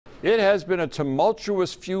It has been a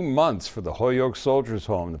tumultuous few months for the Holyoke Soldiers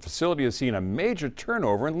Home. The facility has seen a major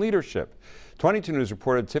turnover in leadership. 22 News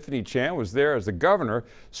reporter Tiffany Chan was there as the governor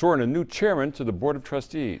swore in a new chairman to the Board of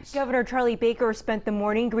Trustees. Governor Charlie Baker spent the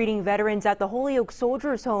morning greeting veterans at the Holyoke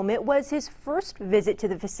Soldiers Home. It was his first visit to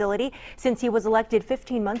the facility since he was elected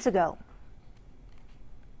 15 months ago.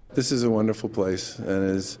 This is a wonderful place and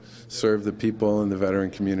has served the people and the veteran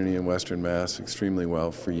community in Western Mass extremely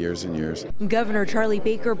well for years and years. Governor Charlie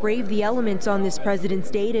Baker braved the elements on this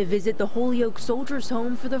President's Day to visit the Holyoke Soldiers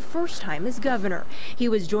Home for the first time as governor. He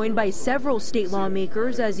was joined by several state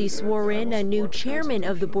lawmakers as he swore in a new chairman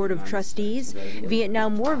of the Board of Trustees,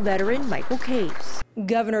 Vietnam War veteran Michael Case.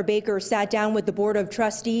 Governor Baker sat down with the Board of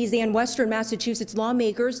Trustees and Western Massachusetts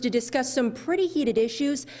lawmakers to discuss some pretty heated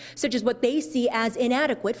issues, such as what they see as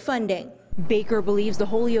inadequate funding. Baker believes the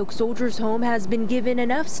Holyoke Soldiers Home has been given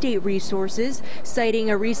enough state resources, citing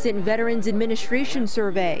a recent Veterans Administration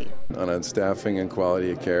survey. On staffing and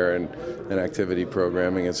quality of care and activity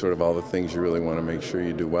programming and sort of all the things you really want to make sure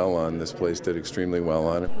you do well on, this place did extremely well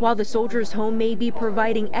on it. While the Soldiers Home may be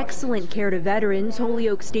providing excellent care to veterans,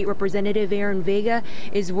 Holyoke State Representative Aaron Vega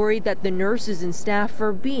is worried that the nurses and staff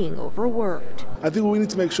are being overworked. I think what we need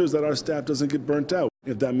to make sure is that our staff doesn't get burnt out.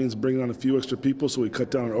 If that means bringing on a few extra people so we cut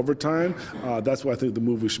down on overtime, that's what I think the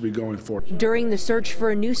move we should be going for. During the search for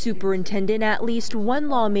a new superintendent, at least one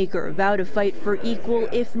lawmaker vowed to fight for equal,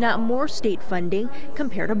 if not more, state funding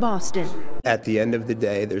compared to Boston. At the end of the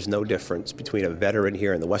day, there's no difference between a veteran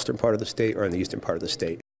here in the western part of the state or in the eastern part of the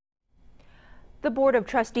state. The Board of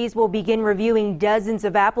Trustees will begin reviewing dozens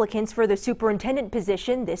of applicants for the superintendent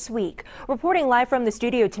position this week. Reporting live from the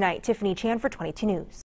studio tonight, Tiffany Chan for 22 News.